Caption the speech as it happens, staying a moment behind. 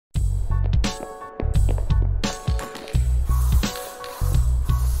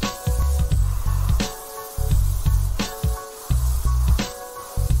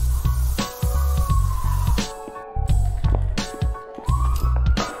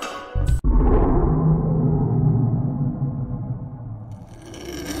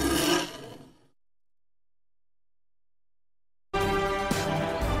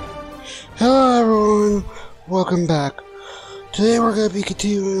welcome back. Today we're going to be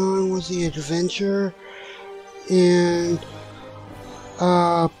continuing on with the adventure, and,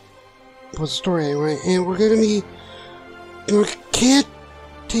 what's the story anyway, and we're going to be, we can't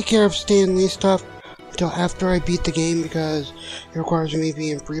take care of Stan Lee stuff until after I beat the game, because it requires me to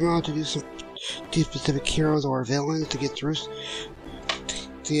be in free mode to do specific heroes or villains to get through,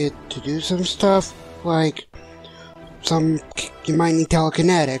 to do some stuff, like, you might need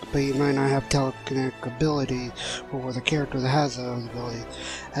telekinetic, but you might not have telekinetic ability, or the character that has those abilities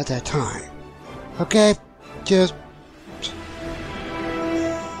at that time. Okay? Just...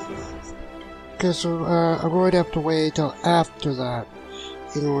 because I'm going to have to wait till after that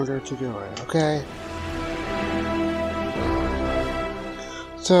in order to do it, okay?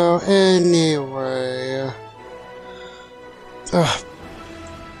 So, anyway...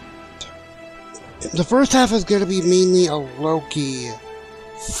 the first half is going to be mainly a Loki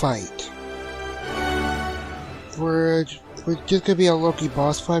fight. We're just going to be a Loki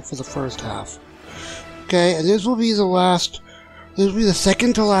boss fight for the first half. Okay, and this will be the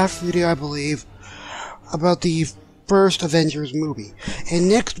second to last video, I believe, about the first Avengers movie. And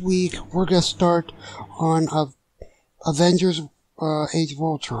next week, we're going to start on Avengers Age of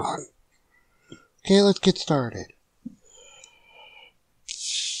Ultron. Okay, let's get started.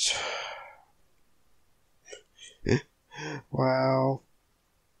 Wow.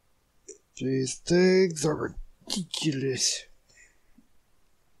 These things are ridiculous.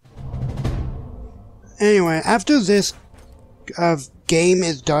 Anyway, after this game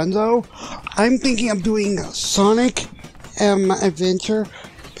is done though, I'm thinking of doing Sonic Adventure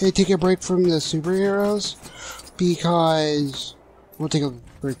and take a break from the superheroes, because we'll take a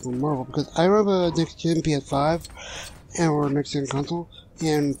break from Marvel, because I have a next gen PS5 or next gen console,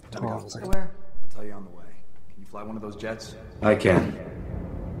 and Where? I'll tell you on the way. Fly one of those jets? I can.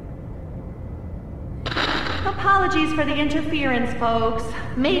 Apologies for the interference, folks.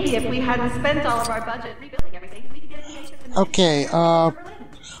 Maybe if we hadn't spent all of our budget rebuilding everything, we could get a okay, I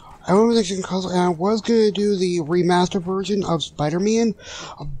remember this in console, and I was gonna do the remastered version of Spider-Man,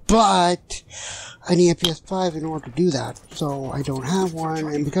 but I need a PS5 in order to do that, so I don't have one,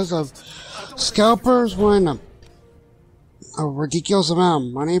 and because of scalpers want a ridiculous amount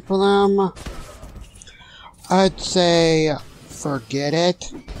of money for them, I'd say forget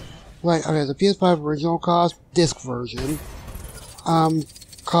it. Like, okay, the PS5 original cost, disc version,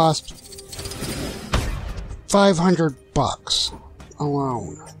 cost $500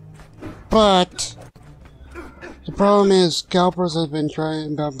 alone. But the problem is scalpers have been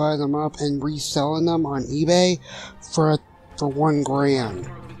trying to buy them up and reselling them on eBay for $1,000.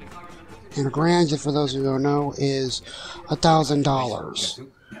 And $1,000, just for those who don't know, is $1,000.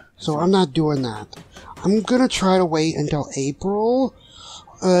 So I'm not doing that. I'm gonna try to wait until April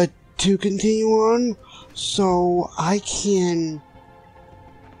to continue on, so I can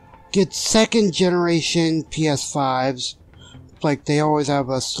get second generation PS5s. Like, they always have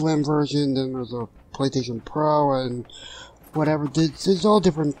a slim version, then there's a PlayStation Pro, and whatever. There's all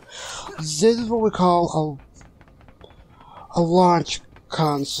different. This is what we call a launch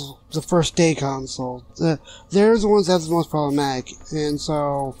console, the first day console. They're the ones that's the most problematic, and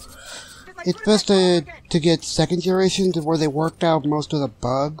so it's best to get second generation, to where they worked out most of the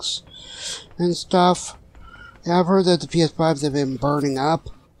bugs and stuff. And I've heard that the PS5s have been burning up,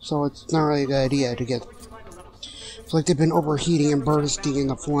 so it's not really a good idea to get. It's like they've been overheating and bursting in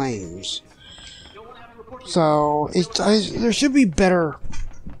the flames. So there should be better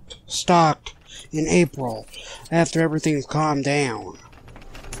stocked in April after everything's calmed down.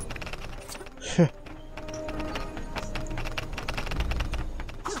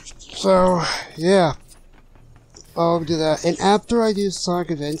 So, yeah, I'll do that. And after I do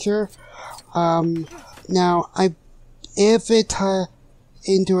Sonic Adventure, now, if it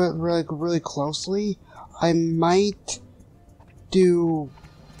into it really closely, I might do,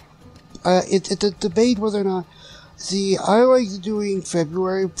 it's a debate whether or not, see, I like doing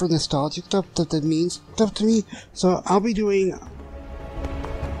February for nostalgic stuff, that means stuff to me, so I'll be doing,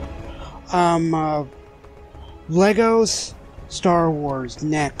 Legos Star Wars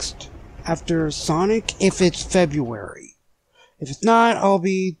next, after Sonic, if it's February. If it's not,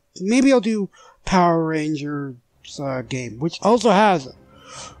 maybe I'll do Power Rangers game, which also has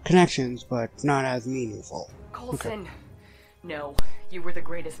connections, but not as meaningful. Coulson, okay. No, you were the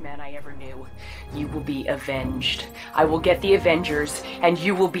greatest man I ever knew. You will be avenged. I will get the Avengers, and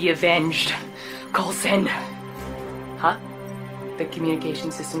you will be avenged. Coulson! Huh? The communication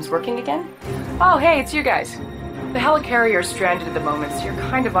system's working again? Oh, hey, it's you guys. The helicarrier's stranded at the moment, so you're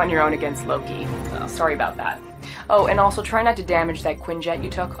kind of on your own against Loki. Oh, sorry about that. Oh, and also try not to damage that Quinjet you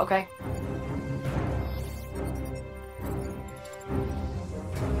took, okay?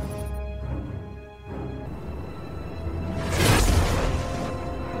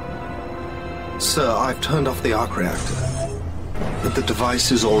 Sir, I've turned off the arc reactor, but the device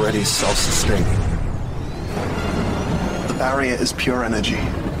is already self-sustaining. The barrier is pure energy.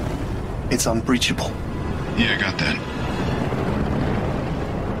 It's unbreachable. Yeah, I got that.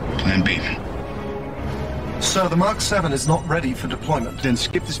 Plan B. Sir, the Mark 7 is not ready for deployment. Then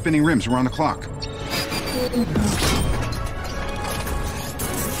skip the spinning rims. We're on the clock.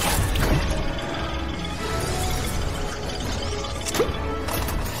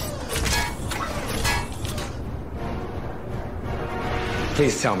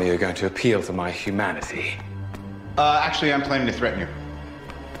 Please tell me you're going to appeal to my humanity. Actually, I'm planning to threaten you.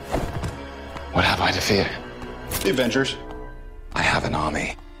 What have I to fear? The Avengers. I have an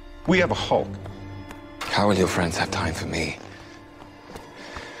army. We have a Hulk. How will your friends have time for me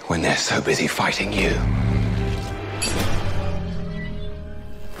when they're so busy fighting you?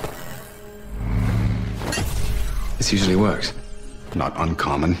 This usually works. Not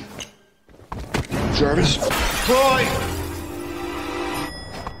uncommon. Jarvis? Boy!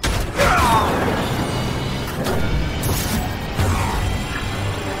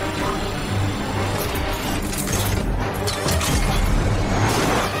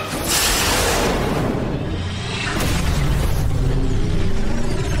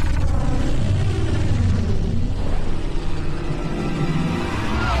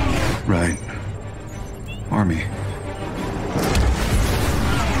 Right. Army.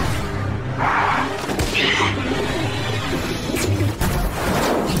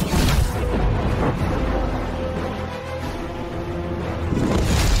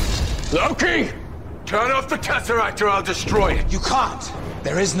 Loki! Turn off the Tesseract or I'll destroy it! You can't.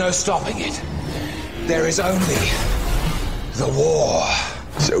 There is no stopping it. There is only the war.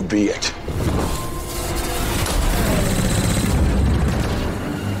 So be it.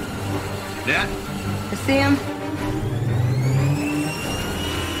 Dad? I see him.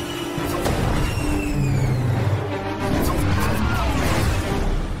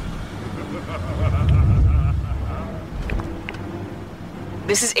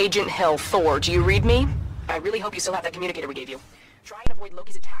 This is Agent Hill, Thor. Do you read me? I really hope you still have that communicator we gave you. Try and avoid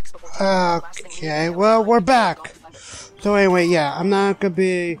Loki's attacks before... Okay, well, we're back. So anyway, yeah, I'm not gonna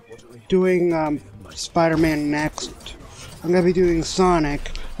be doing Spider-Man next. I'm gonna be doing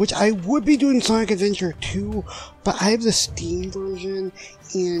Sonic, which I would be doing Sonic Adventure 2, but I have the Steam version,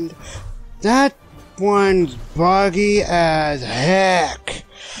 and that one's buggy as heck.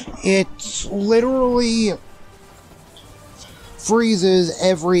 It's literally freezes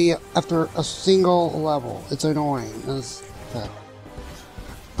after a single level. It's annoying.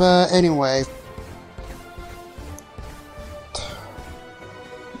 But anyway,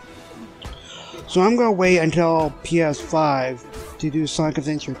 so I'm gonna wait until PS5 to do Sonic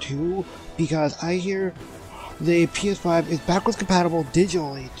Adventure 2 because I hear the PS5 is backwards compatible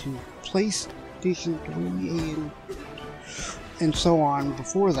digitally to PlayStation 3 and so on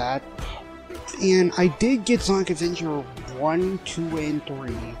before that. And I did get Sonic Adventure 1, 2, and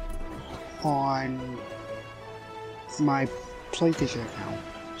 3 on my PlayStation account.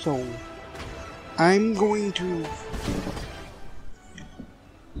 So I'm going to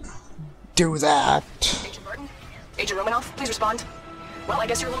do that. Agent Burton? Agent Romanoff, please respond. Well, I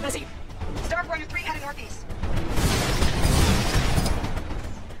guess you're a little busy. Starfighter 3 heading northeast.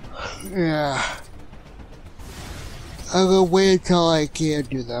 Yeah. I'm gonna wait until I can't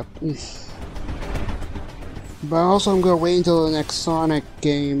do that. But also I'm gonna wait until the next Sonic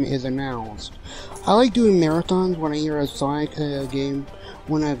game is announced. I like doing marathons when I hear a Sonic game,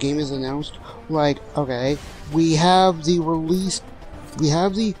 when a game is announced. Like, okay, we have the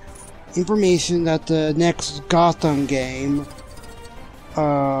information that the next Gotham game,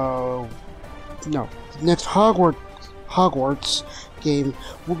 next Hogwarts game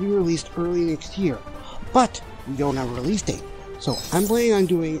will be released early next year. But we don't have a release date. So I'm planning on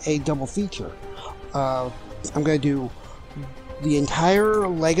doing a double feature. I'm gonna do the entire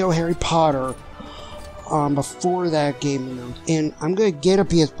Lego Harry Potter before that game announced, and I'm gonna get a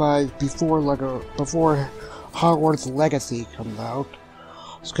PS5 before Hogwarts Legacy comes out,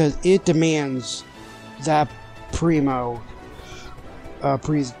 because it demands that primo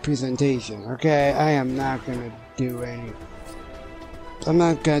presentation. Okay, I am not gonna do any. I'm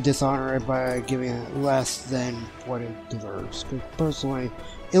not gonna dishonor it by giving it less than what it deserves. Because personally,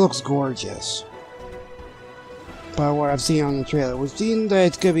 it looks gorgeous. By what I've seen on the trailer, we've seen that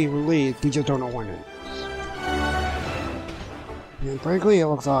it's gonna be released. We just don't know when it is. And frankly, it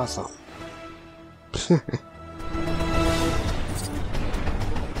looks awesome.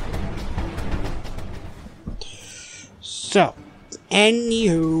 So,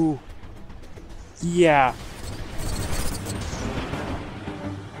 anywho, yeah.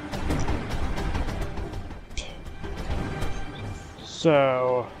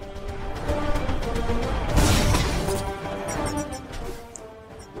 So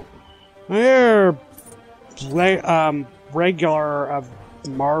they're regular of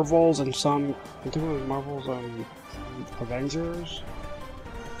Marvels and some, I think it was Marvel's Avengers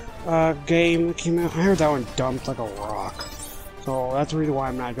game that came out. I heard that one dumped like a rock. So that's the reason why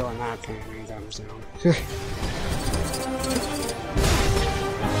I'm not doing that game anytime soon.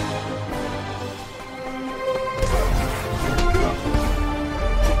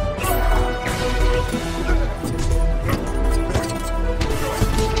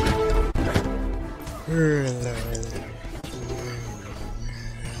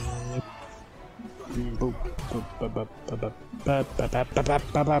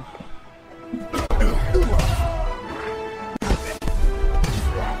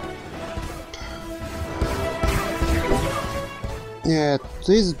 Yeah,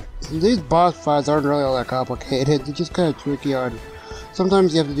 these boss fights aren't really all that complicated. They're just kind of tricky on.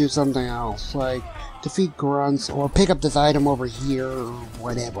 Sometimes you have to do something else, like defeat grunts or pick up this item over here or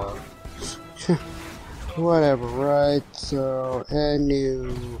whatever. Whatever, right? So, and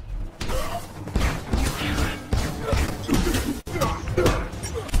new.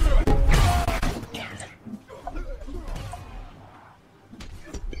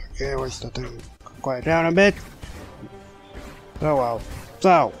 Okay, we're still to quiet down a bit. Oh well.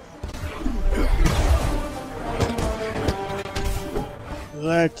 So,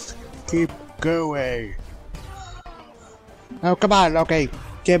 let's keep going. Oh, come on, okay.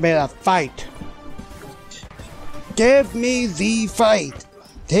 Give me the fight. Give me the fight.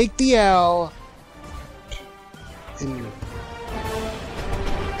 Take the L. And...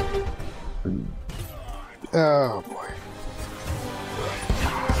 oh boy.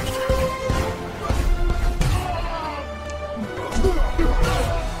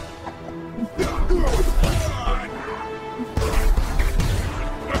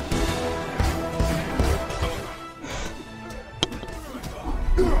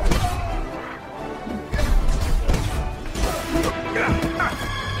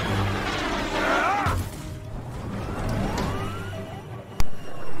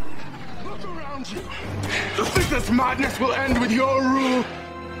 You think this madness will end with your rule?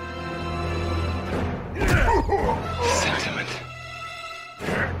 Sentiment.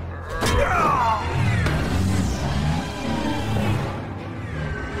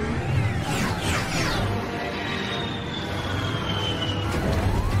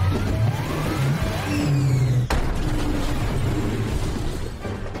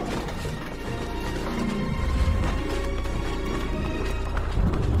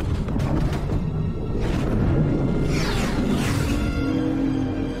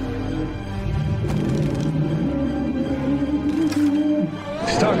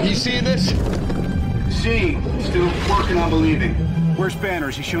 You see this? See, still working on believing. Where's Banner?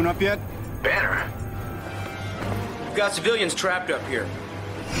 Is he shown up yet? Banner. We've got civilians trapped up here.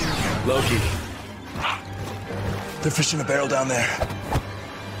 Loki. They're fishing a barrel down there.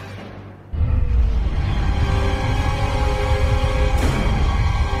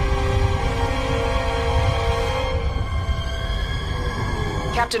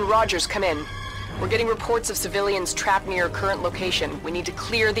 Captain Rogers, come in. We're getting reports of civilians trapped near your current location. We need to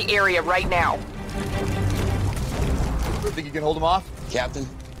clear the area right now. Think you can hold them off? Captain,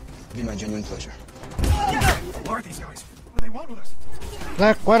 it'd be my genuine pleasure. Who are these guys? What do they want with us?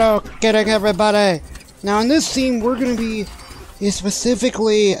 Black Widow getting everybody. Now in this scene, we're gonna be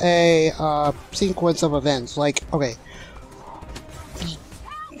specifically a sequence of events. Like, okay,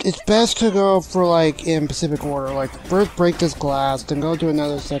 it's best to go for like in Pacific order. Like first break this glass, then go to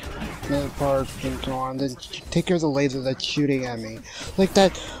another part and so on. Then take care of the laser that's shooting at me. Like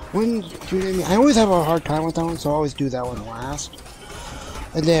that one shooting at me. I always have a hard time with that one, so I always do that one last.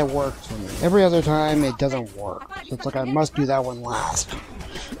 And then it works for me. Every other time it doesn't work. So it's like I must do that one last.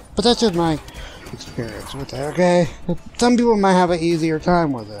 But that's just my experience with it, okay? Some people might have an easier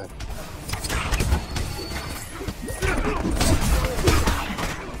time with it.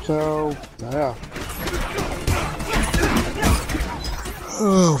 So, yeah.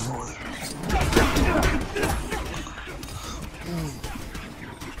 Oh boy.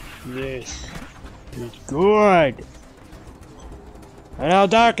 This is good. Hello,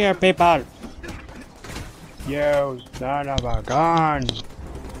 dark here, people. You son of a gun.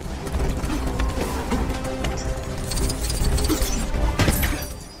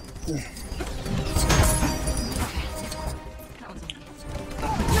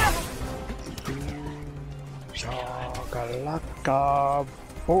 Shakalaka,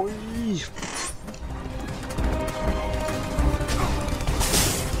 boy.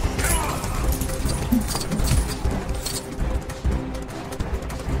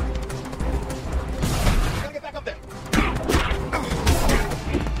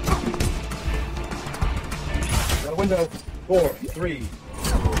 window. 4, 3.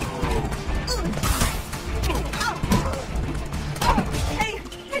 Hey,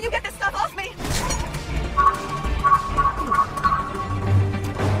 can you get this stuff off me?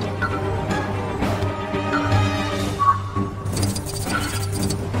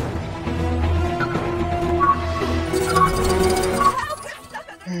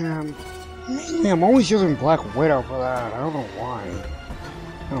 Mainly I'm always using Black Widow for that. I don't know why.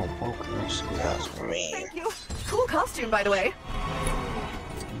 Oh, focus. That's for me. Thank you. Cool costume, by the way.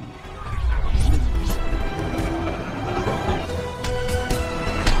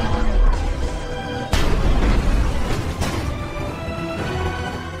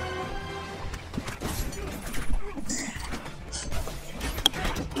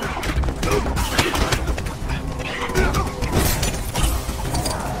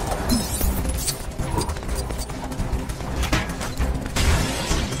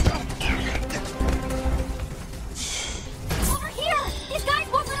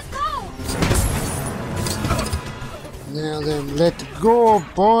 Now then, let's go,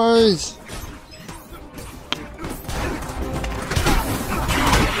 boys!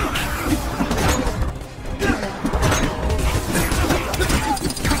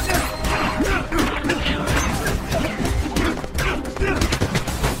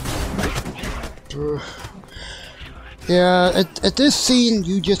 Yeah, at this scene,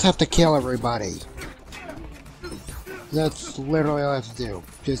 you just have to kill everybody. That's literally all I have to do.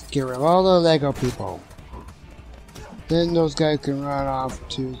 Just get rid of all the Lego people. Then those guys can run off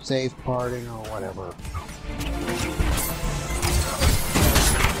to safe parting or whatever.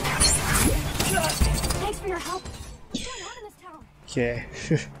 Thanks for your help. Okay.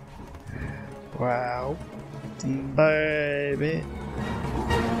 Wow. Baby.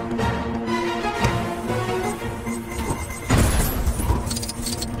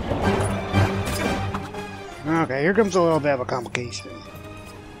 Okay, here comes a little bit of a complication.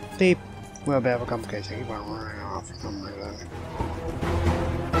 Deep little bit of a complication. He went running off for some reason.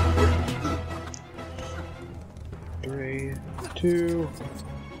 3, 2,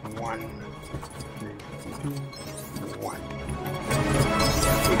 1. 3, 2, 1.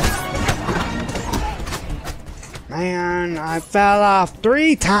 Man, I fell off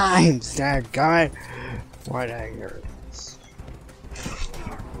 3 times! Dadgummit! Why did I hear this?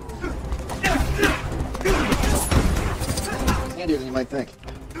 Handier than you might think.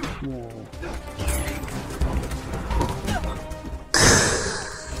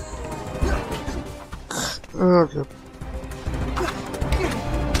 Okay.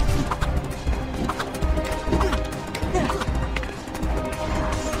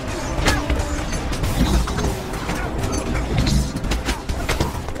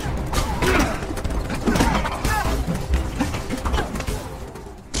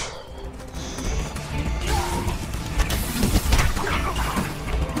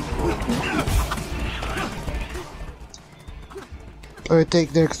 I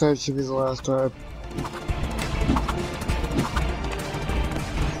think next time should be the last time.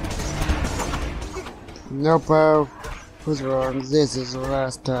 Nope, I was wrong. This is the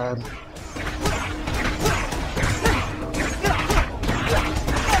last time.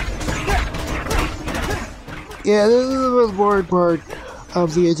 Yeah, this is the most boring part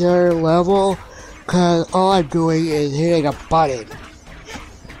of the entire level, cause all I'm doing is hitting a button.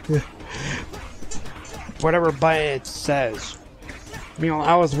 Whatever button it says. You know,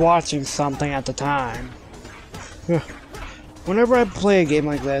 I was watching something at the time. Whenever I play a game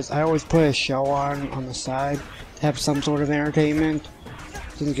like this, I always put a show on the side to have some sort of entertainment,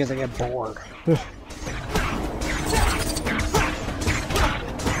 just in case I get bored.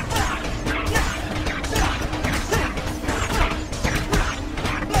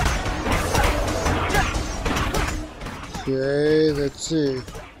 Okay, let's see.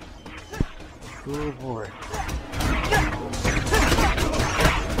 Oh boy.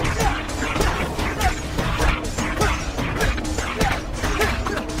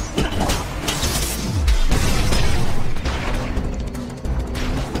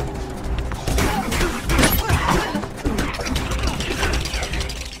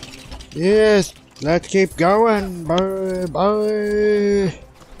 Yes, let's keep going. Bye, bye.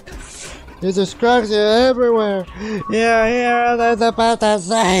 There's destruction everywhere. Yeah, there's about to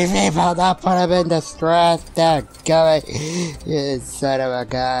save people, not put them in distress. Dadgummit. You son of a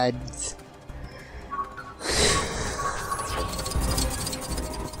gun.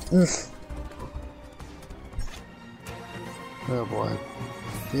 Oh boy.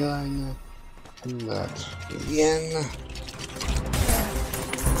 Feeling that again.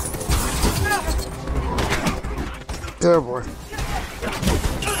 Oh boy.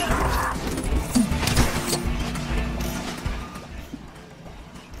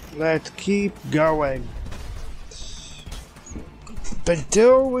 Let's keep going.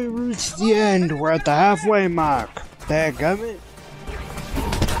 Until we reach the end, we're at the halfway mark. Dadgummit.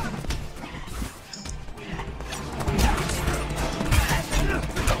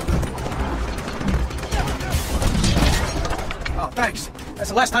 Oh, thanks. That's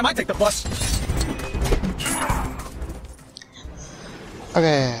the last time I take the bus.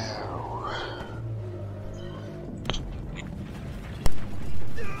 Okay.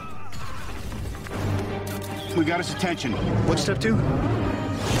 We got his attention. What's step 2?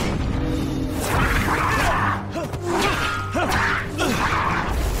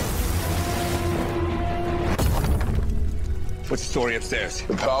 What's the story upstairs?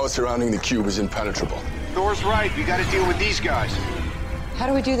 The power surrounding the cube is impenetrable. Thor's right. We got to deal with these guys. How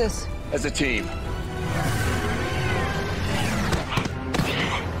do we do this? As a team.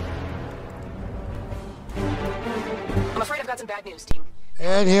 I'm afraid I've got some bad news, team.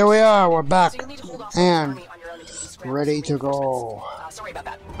 And here we are, we're back. So you'll need to hold off And on the army on your own until these scrambles ready to remain go. sorry about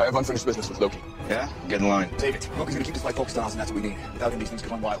that. I have unfinished business with Loki. Yeah? Get in line. Save it. Loki's gonna keep this fight focused on us, and that's what we need. Without him, these things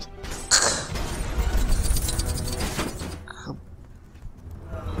could run wild.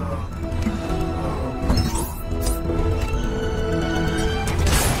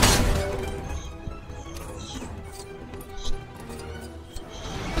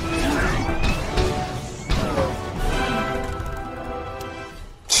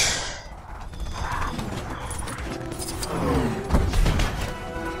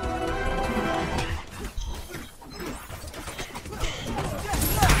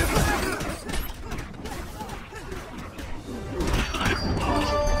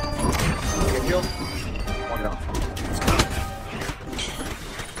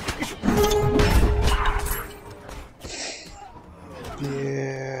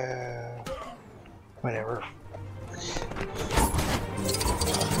 Yeah. Whatever.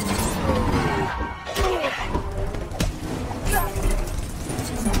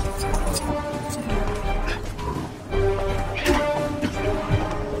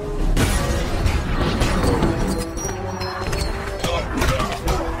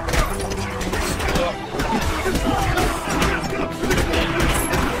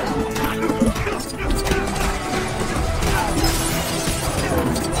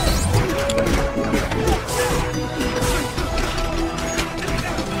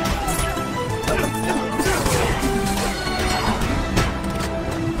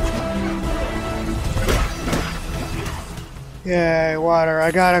 Yay, water.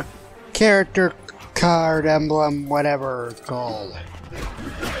 I got a character card emblem, whatever it's called.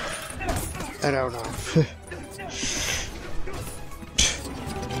 I don't know.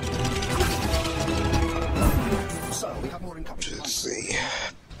 So, we have more incoming. Let's see.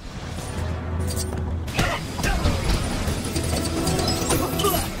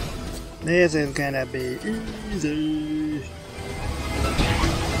 This is gonna be easy.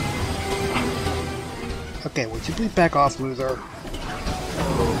 Okay, would you please back off, loser?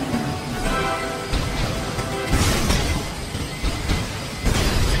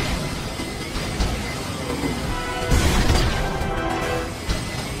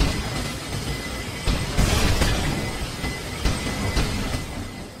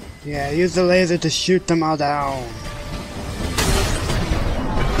 Yeah, use the laser to shoot them all down.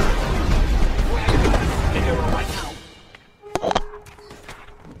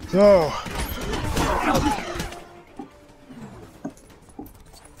 So,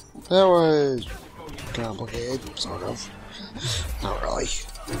 that was complicated, sort of. Not really.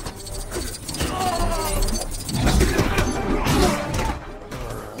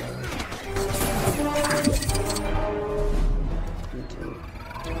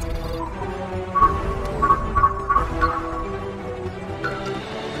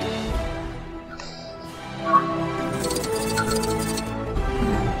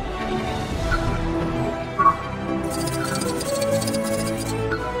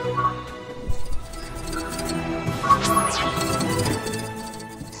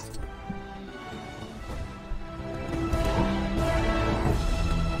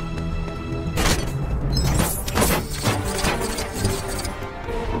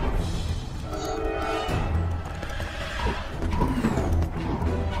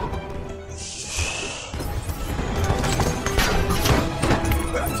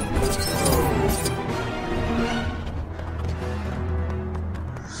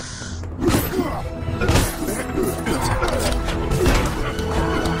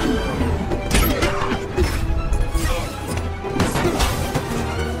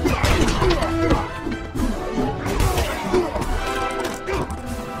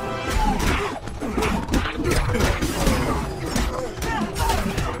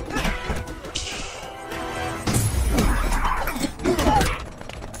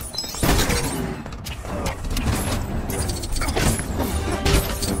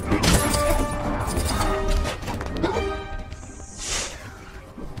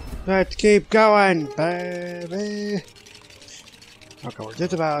 Let's keep going, baby. Okay, we're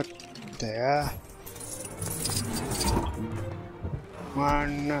just about there.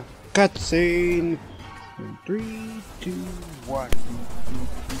 One cutscene. 3, 2, 1.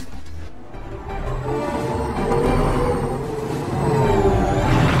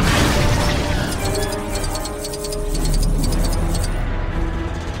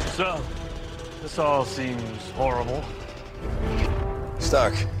 So, this all seems horrible.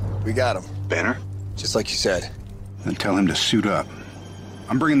 Stark, we got him. Banner? Just like you said. Then tell him to suit up.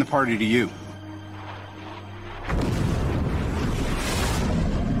 I'm bringing the party to you.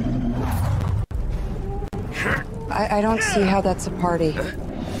 I don't see how that's a party.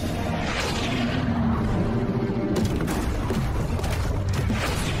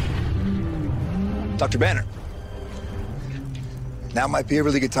 Dr. Banner. Now might be a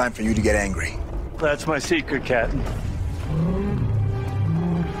really good time for you to get angry. That's my secret, Captain.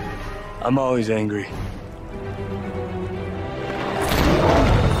 I'm always angry.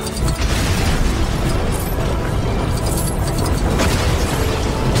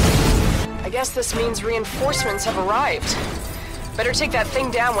 I guess this means reinforcements have arrived. Better take that thing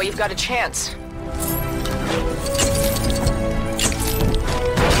down while you've got a chance.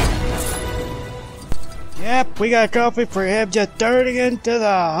 Yep, we got a trophy for him just turning into the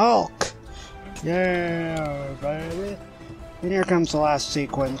Hulk. Yeah, baby. And here comes the last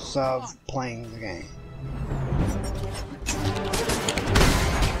sequence of playing the game.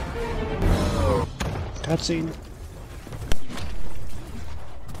 Cutscene.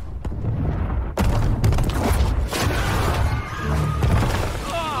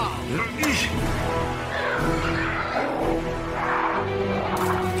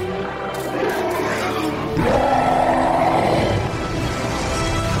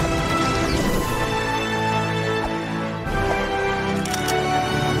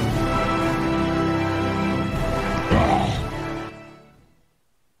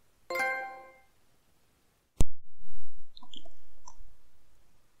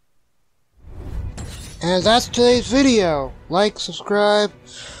 And that's today's video. Like, subscribe,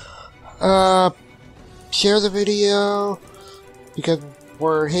 share the video, because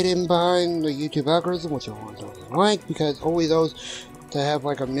we're hidden behind the YouTube algorithm, which I want to like, because only those that have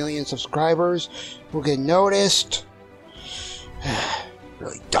like 1 million subscribers will get noticed.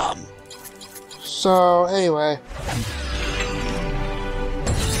 Really dumb. So, anyway.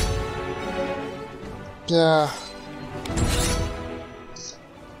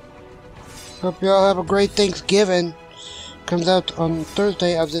 Hope y'all have a great Thanksgiving. Comes out on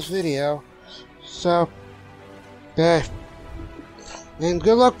Thursday of this video. So, and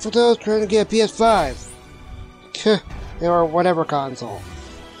good luck for those trying to get a PS5. Or whatever console.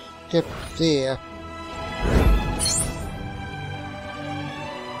 See ya.